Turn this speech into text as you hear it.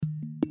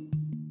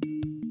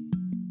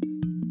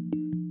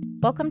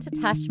Welcome to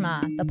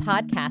Tashma, the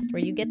podcast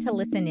where you get to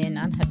listen in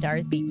on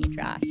Hadar's Beit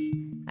Midrash.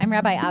 I'm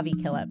Rabbi Avi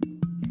Killip.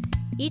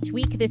 Each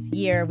week this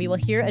year, we will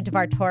hear a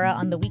Dvar Torah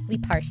on the weekly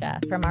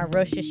Parsha from our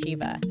Rosh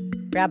Yeshiva,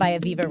 Rabbi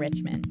Aviva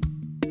Richman.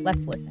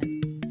 Let's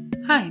listen.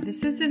 Hi,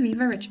 this is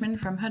Aviva Richman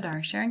from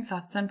Hadar, sharing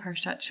thoughts on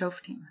Parshat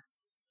Shoftim.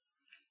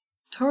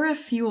 Torah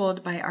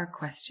fueled by our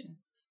questions.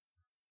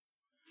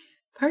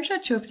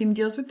 Parshat Shoftim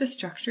deals with the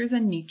structures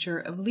and nature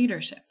of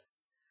leadership.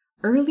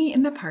 Early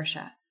in the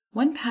Parsha,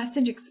 one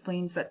passage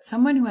explains that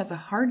someone who has a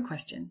hard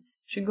question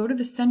should go to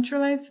the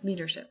centralized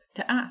leadership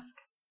to ask,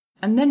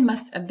 and then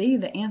must obey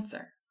the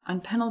answer on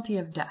penalty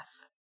of death.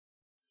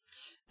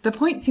 The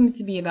point seems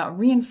to be about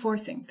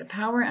reinforcing the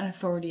power and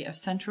authority of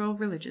central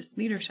religious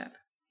leadership.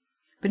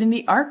 But in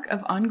the arc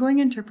of ongoing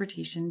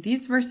interpretation,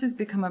 these verses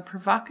become a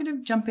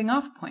provocative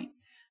jumping-off point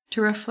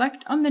to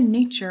reflect on the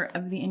nature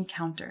of the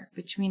encounter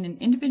between an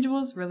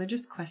individual's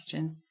religious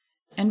question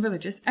and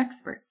religious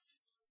experts.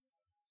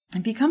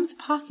 It becomes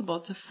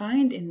possible to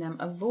find in them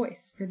a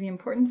voice for the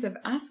importance of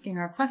asking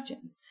our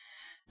questions,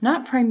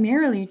 not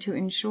primarily to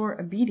ensure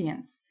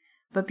obedience,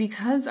 but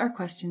because our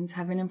questions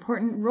have an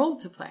important role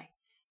to play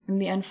in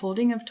the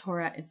unfolding of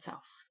Torah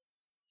itself.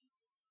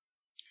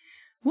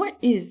 What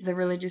is the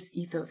religious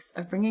ethos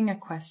of bringing a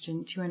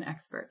question to an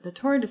expert? The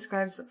Torah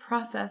describes the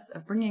process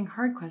of bringing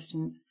hard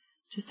questions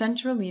to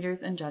central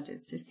leaders and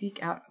judges to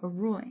seek out a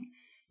ruling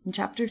in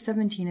chapter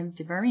 17 of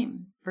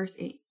Devarim, verse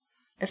 8.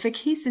 If a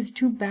case is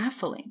too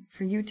baffling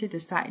for you to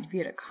decide, be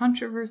it a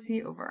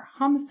controversy over a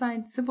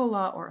homicide, civil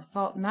law, or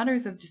assault,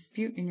 matters of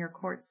dispute in your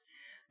courts,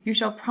 you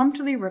shall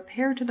promptly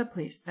repair to the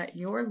place that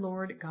your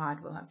Lord God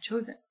will have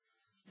chosen,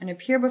 and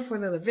appear before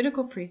the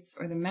Levitical priests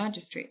or the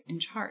magistrate in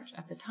charge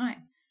at the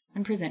time,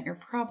 and present your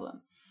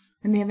problem.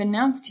 When they have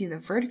announced to you the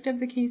verdict of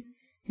the case,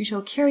 you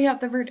shall carry out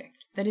the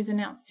verdict that is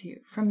announced to you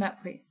from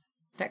that place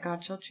that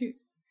God shall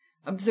choose,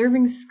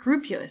 observing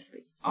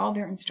scrupulously all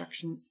their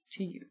instructions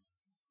to you.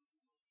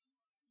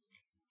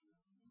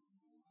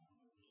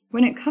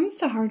 When it comes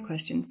to hard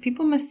questions,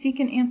 people must seek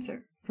an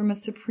answer from a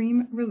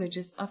supreme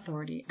religious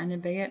authority and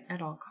obey it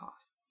at all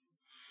costs.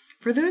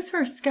 For those who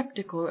are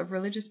skeptical of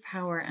religious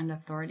power and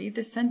authority,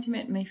 this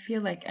sentiment may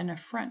feel like an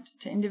affront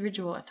to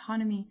individual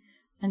autonomy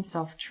and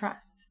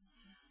self-trust.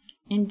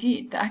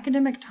 Indeed, the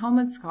academic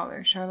Talmud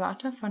scholar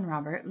Charlotte von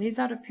Robert lays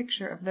out a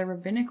picture of the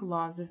rabbinic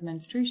laws of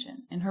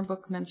menstruation in her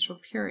book Menstrual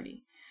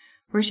Purity,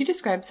 where she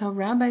describes how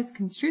rabbis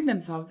construed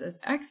themselves as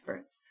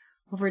experts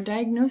over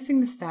diagnosing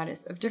the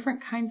status of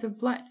different kinds of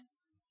blood,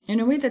 in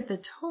a way that the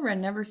Torah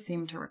never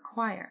seemed to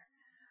require.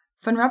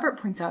 Von Robert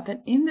points out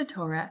that in the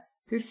Torah,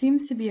 there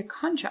seems to be a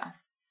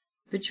contrast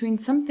between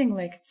something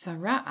like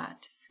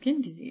tzara'at,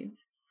 skin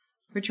disease,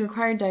 which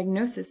required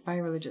diagnosis by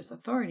a religious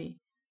authority,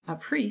 a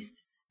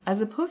priest,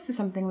 as opposed to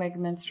something like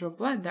menstrual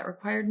blood that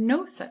required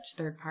no such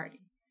third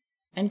party,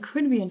 and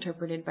could be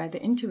interpreted by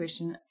the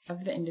intuition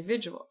of the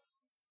individual.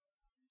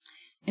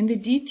 In the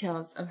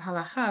details of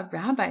halakha,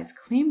 rabbis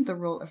claimed the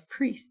role of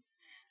priests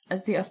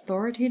as the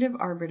authoritative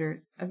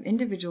arbiters of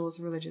individuals'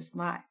 religious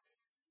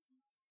lives.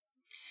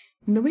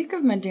 In the wake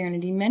of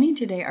modernity, many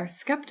today are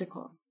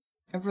skeptical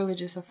of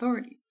religious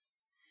authorities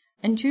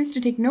and choose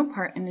to take no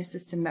part in a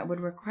system that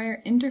would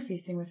require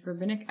interfacing with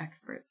rabbinic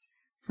experts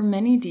for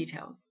many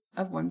details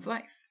of one's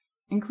life,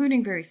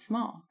 including very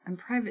small and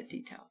private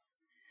details.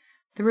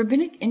 The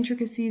rabbinic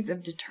intricacies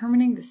of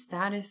determining the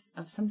status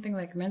of something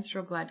like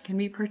menstrual blood can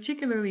be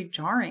particularly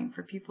jarring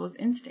for people's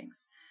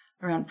instincts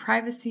around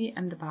privacy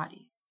and the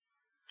body.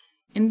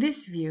 In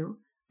this view,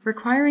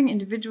 requiring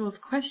individuals'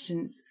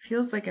 questions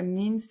feels like a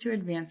means to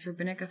advance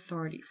rabbinic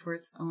authority for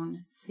its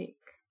own sake.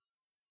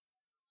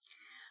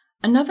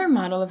 Another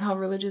model of how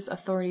religious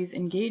authorities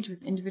engage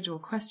with individual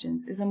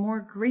questions is a more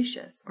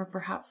gracious or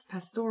perhaps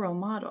pastoral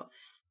model.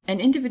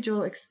 An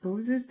individual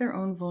exposes their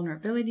own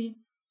vulnerability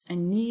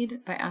and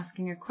need by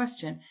asking a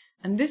question,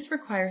 and this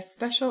requires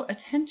special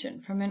attention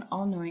from an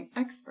all-knowing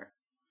expert.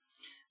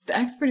 The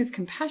expert is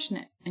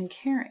compassionate and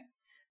caring,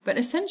 but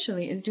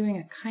essentially is doing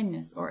a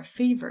kindness or a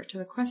favor to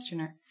the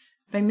questioner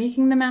by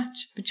making the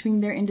match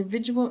between their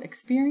individual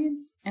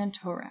experience and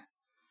Torah.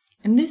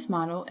 In this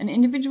model, an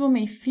individual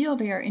may feel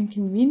they are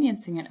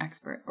inconveniencing an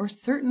expert, or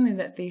certainly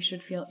that they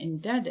should feel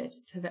indebted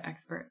to the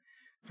expert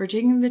for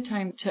taking the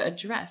time to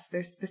address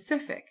their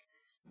specific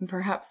and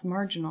perhaps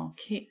marginal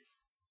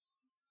case.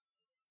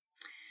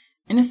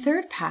 In a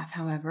third path,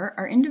 however,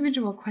 our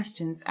individual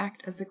questions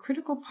act as a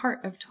critical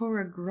part of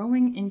Torah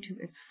growing into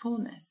its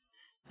fullness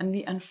and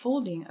the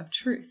unfolding of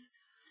truth.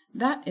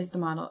 That is the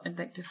model I'd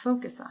like to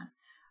focus on.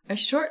 A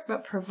short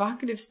but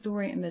provocative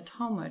story in the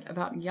Talmud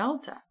about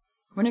Yalta,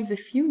 one of the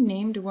few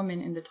named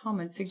women in the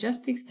Talmud,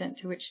 suggests the extent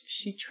to which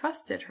she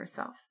trusted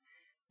herself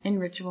in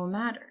ritual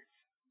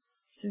matters.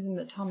 This is in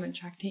the Talmud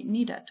tractate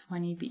Nida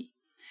 20b.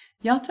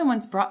 Yalta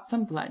once brought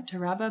some blood to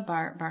Rabbi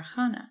Bar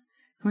Chana,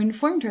 who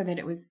informed her that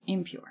it was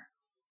impure.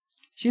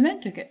 She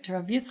then took it to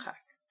Rav Yitzchak,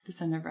 the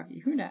son of Rav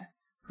Yehuda,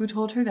 who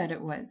told her that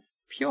it was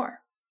pure.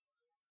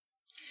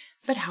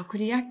 But how could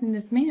he act in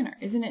this manner?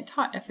 Isn't it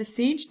taught if a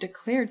sage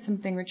declared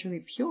something ritually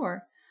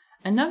pure,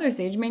 another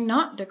sage may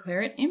not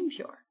declare it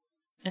impure?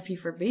 If he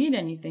forbade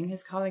anything,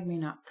 his colleague may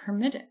not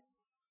permit it.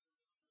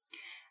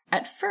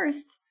 At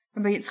first,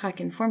 Rabbi Yitzchak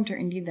informed her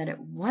indeed that it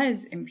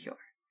was impure.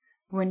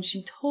 When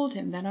she told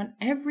him that on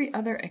every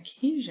other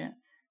occasion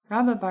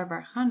Rabbi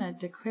Bar Chana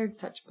declared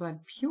such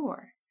blood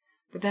pure,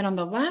 but that on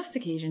the last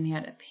occasion he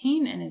had a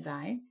pain in his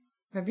eye,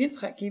 Rabbi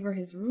Yitzchak gave her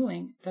his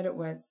ruling that it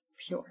was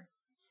pure.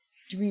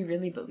 Do we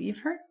really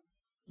believe her?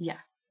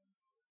 Yes.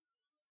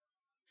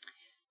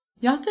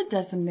 Yalta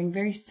does something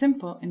very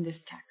simple in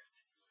this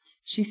text.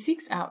 She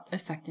seeks out a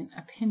second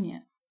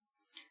opinion.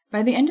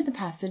 By the end of the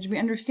passage, we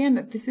understand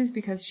that this is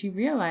because she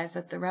realized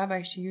that the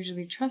rabbi she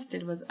usually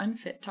trusted was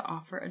unfit to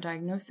offer a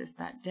diagnosis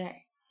that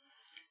day.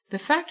 The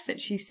fact that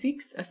she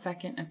seeks a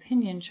second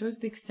opinion shows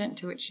the extent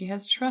to which she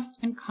has trust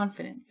and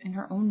confidence in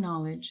her own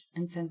knowledge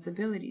and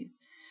sensibilities.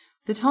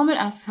 The Talmud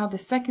asks how the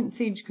second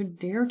sage could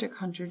dare to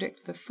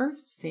contradict the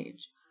first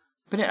sage,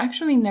 but it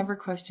actually never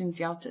questions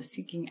Yalta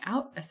seeking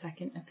out a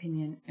second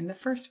opinion in the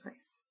first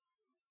place.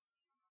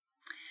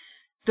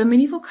 The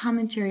medieval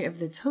commentary of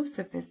the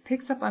Tosafos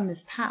picks up on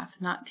this path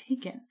not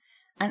taken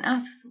and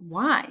asks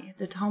why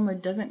the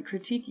Talmud doesn't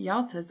critique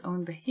Yalta's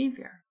own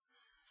behavior.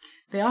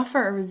 They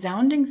offer a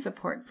resounding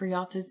support for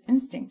Yalta's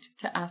instinct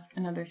to ask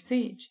another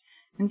sage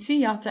and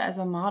see Yalta as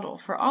a model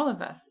for all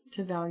of us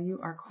to value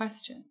our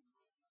questions.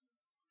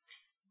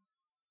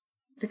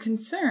 The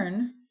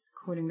concern,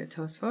 quoting the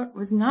Tosfot,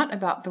 was not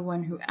about the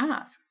one who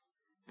asks,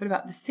 but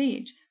about the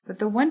sage. But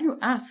the one who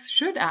asks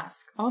should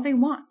ask all they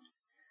want,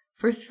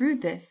 for through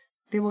this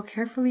they will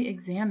carefully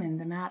examine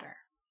the matter.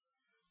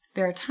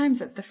 There are times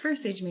that the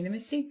first sage made a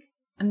mistake,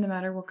 and the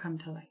matter will come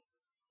to light.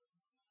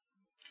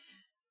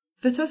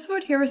 The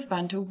Tosfot here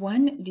respond to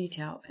one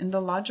detail in the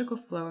logical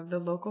flow of the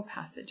local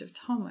passage of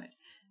Talmud,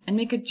 and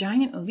make a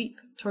giant leap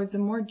towards a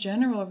more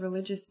general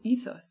religious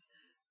ethos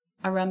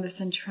around the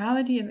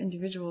centrality of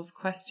individuals'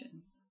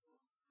 questions.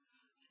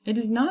 It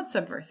is not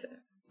subversive,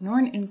 nor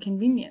an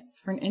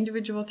inconvenience for an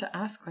individual to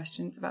ask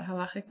questions about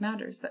halachic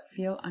matters that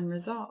feel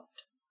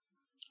unresolved.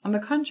 On the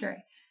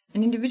contrary,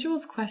 an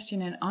individual's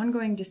question and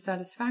ongoing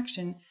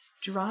dissatisfaction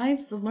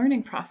drives the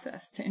learning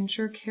process to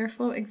ensure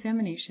careful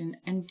examination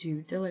and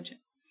due diligence.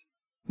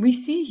 We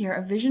see here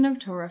a vision of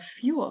Torah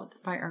fueled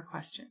by our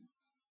questions.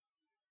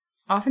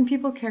 Often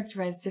people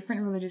characterize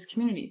different religious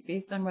communities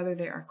based on whether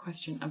they are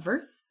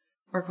question-averse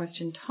or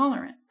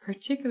question-tolerant,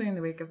 particularly in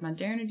the wake of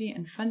modernity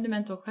and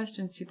fundamental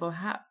questions people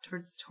have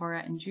towards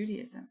Torah and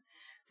Judaism.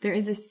 There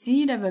is a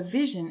seed of a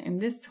vision in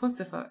this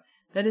Tosafot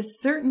that is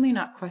certainly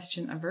not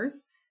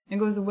question-averse and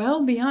goes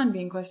well beyond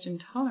being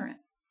question-tolerant.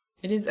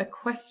 It is a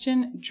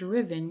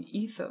question-driven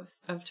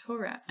ethos of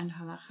Torah and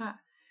Halakha.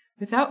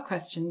 Without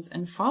questions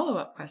and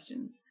follow-up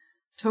questions,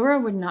 Torah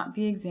would not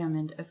be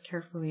examined as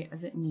carefully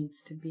as it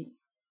needs to be.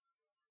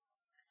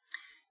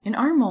 In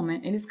our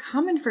moment, it is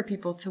common for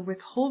people to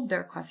withhold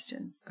their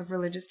questions of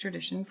religious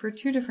tradition for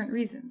two different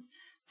reasons.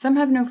 Some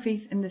have no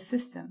faith in the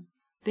system.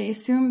 They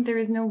assume there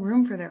is no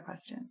room for their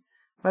question,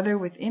 whether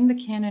within the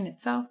canon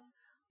itself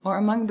or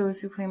among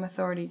those who claim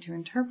authority to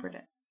interpret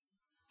it.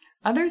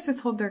 Others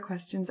withhold their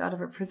questions out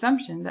of a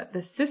presumption that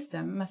the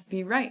system must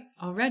be right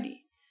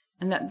already,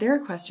 and that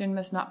their question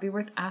must not be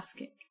worth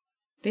asking.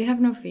 They have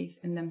no faith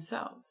in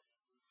themselves.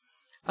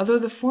 Although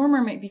the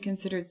former might be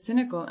considered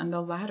cynical and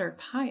the latter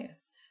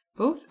pious,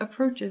 both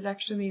approaches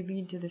actually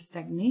lead to the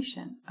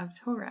stagnation of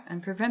Torah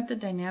and prevent the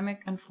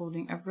dynamic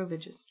unfolding of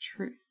religious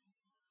truth.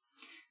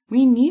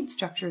 We need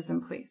structures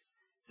in place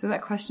so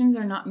that questions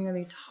are not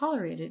merely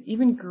tolerated,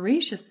 even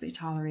graciously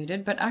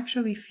tolerated, but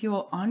actually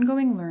fuel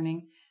ongoing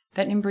learning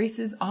that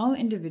embraces all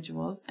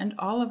individuals and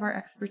all of our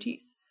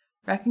expertise,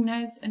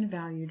 recognized and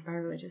valued by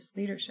religious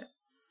leadership.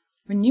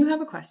 When you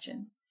have a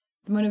question,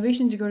 the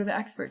motivation to go to the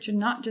expert should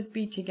not just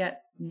be to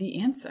get the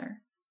answer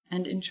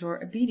and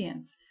ensure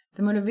obedience.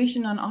 The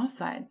motivation on all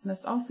sides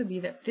must also be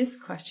that this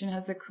question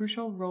has a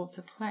crucial role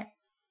to play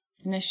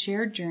in a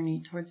shared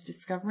journey towards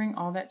discovering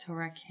all that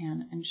Torah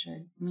can and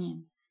should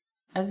mean.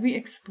 As we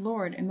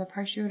explored in the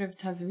Parshiot of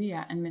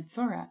Tazria and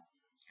Mitzorah,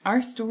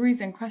 our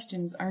stories and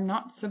questions are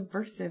not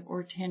subversive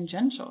or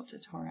tangential to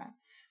Torah,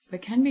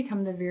 but can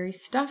become the very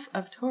stuff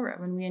of Torah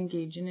when we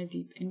engage in a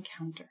deep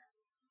encounter.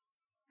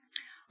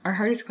 Our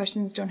hardest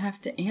questions don't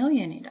have to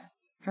alienate us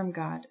from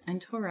God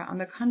and Torah. On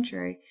the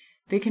contrary,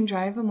 they can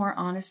drive a more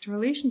honest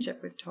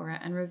relationship with Torah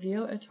and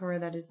reveal a Torah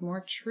that is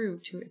more true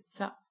to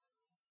itself.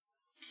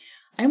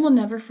 I will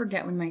never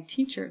forget when my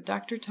teacher,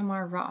 Dr.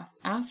 Tamar Ross,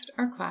 asked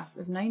our class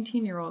of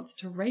 19-year-olds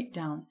to write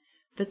down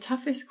the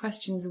toughest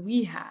questions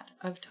we had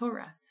of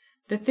Torah,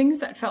 the things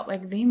that felt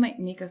like they might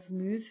make us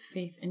lose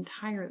faith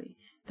entirely,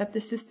 that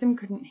the system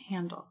couldn't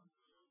handle.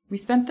 We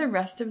spent the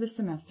rest of the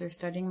semester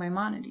studying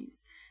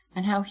Maimonides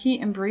and how he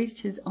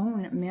embraced his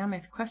own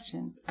mammoth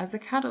questions as a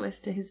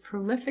catalyst to his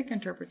prolific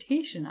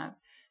interpretation of,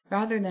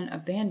 rather than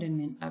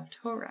abandonment of,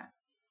 Torah.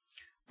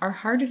 Our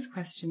hardest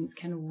questions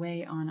can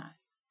weigh on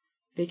us.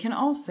 They can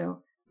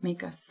also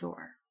make us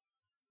soar.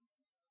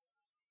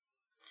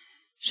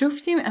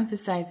 Shoftim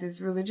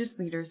emphasizes religious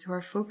leaders who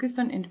are focused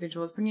on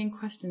individuals bringing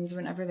questions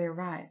whenever they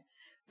arise,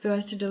 so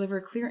as to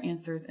deliver clear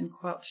answers and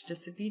quelch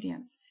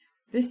disobedience.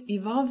 This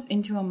evolves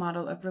into a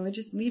model of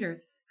religious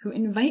leaders who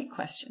invite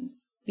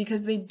questions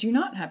because they do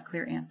not have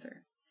clear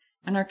answers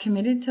and are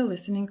committed to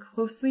listening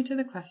closely to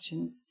the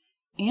questions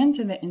and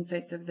to the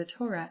insights of the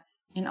Torah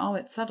in all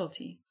its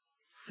subtlety,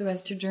 so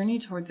as to journey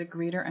towards a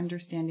greater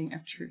understanding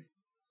of truth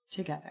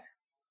together.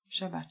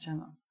 Shabbat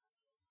Shalom.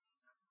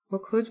 We'll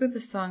close with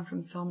a song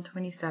from Psalm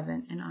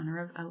 27 in honor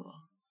of Elul.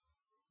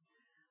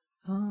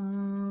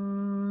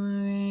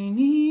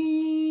 Arini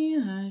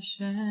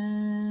Hashem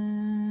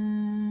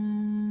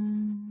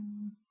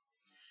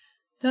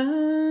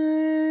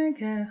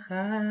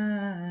Darkecha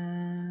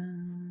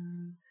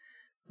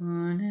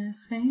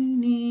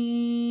Unecheni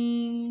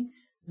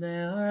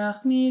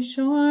Be'orach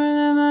Mishor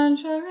Leman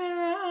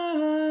Sharira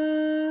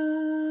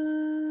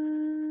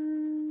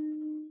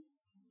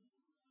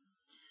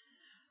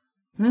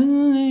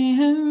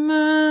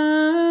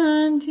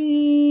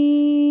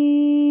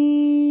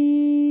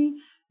L'lehemanti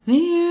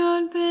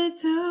Lirot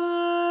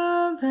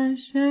B'tov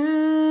Hashem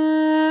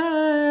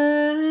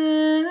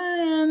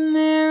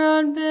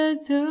Lirot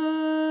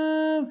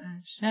B'tov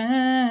Hashem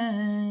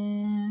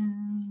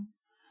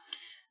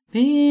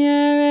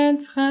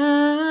B'eretz Chaim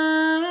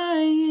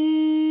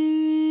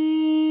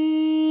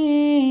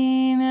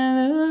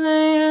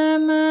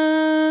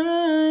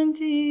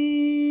L'lehemanti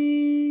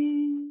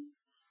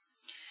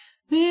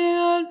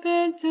Lirot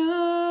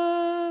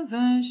B'tov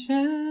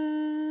Hashem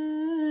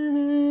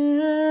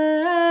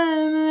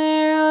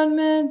Lirot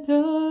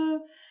B'tov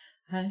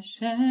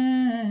Hashem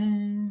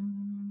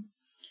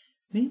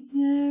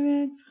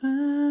B'eretz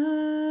Chaim.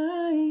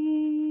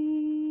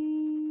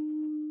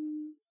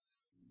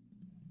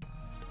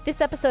 This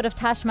episode of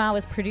Tashma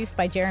was produced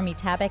by Jeremy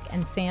Tabak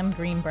and Sam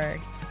Greenberg.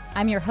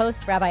 I'm your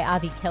host, Rabbi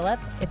Avi Killip.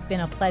 It's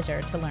been a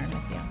pleasure to learn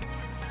with you.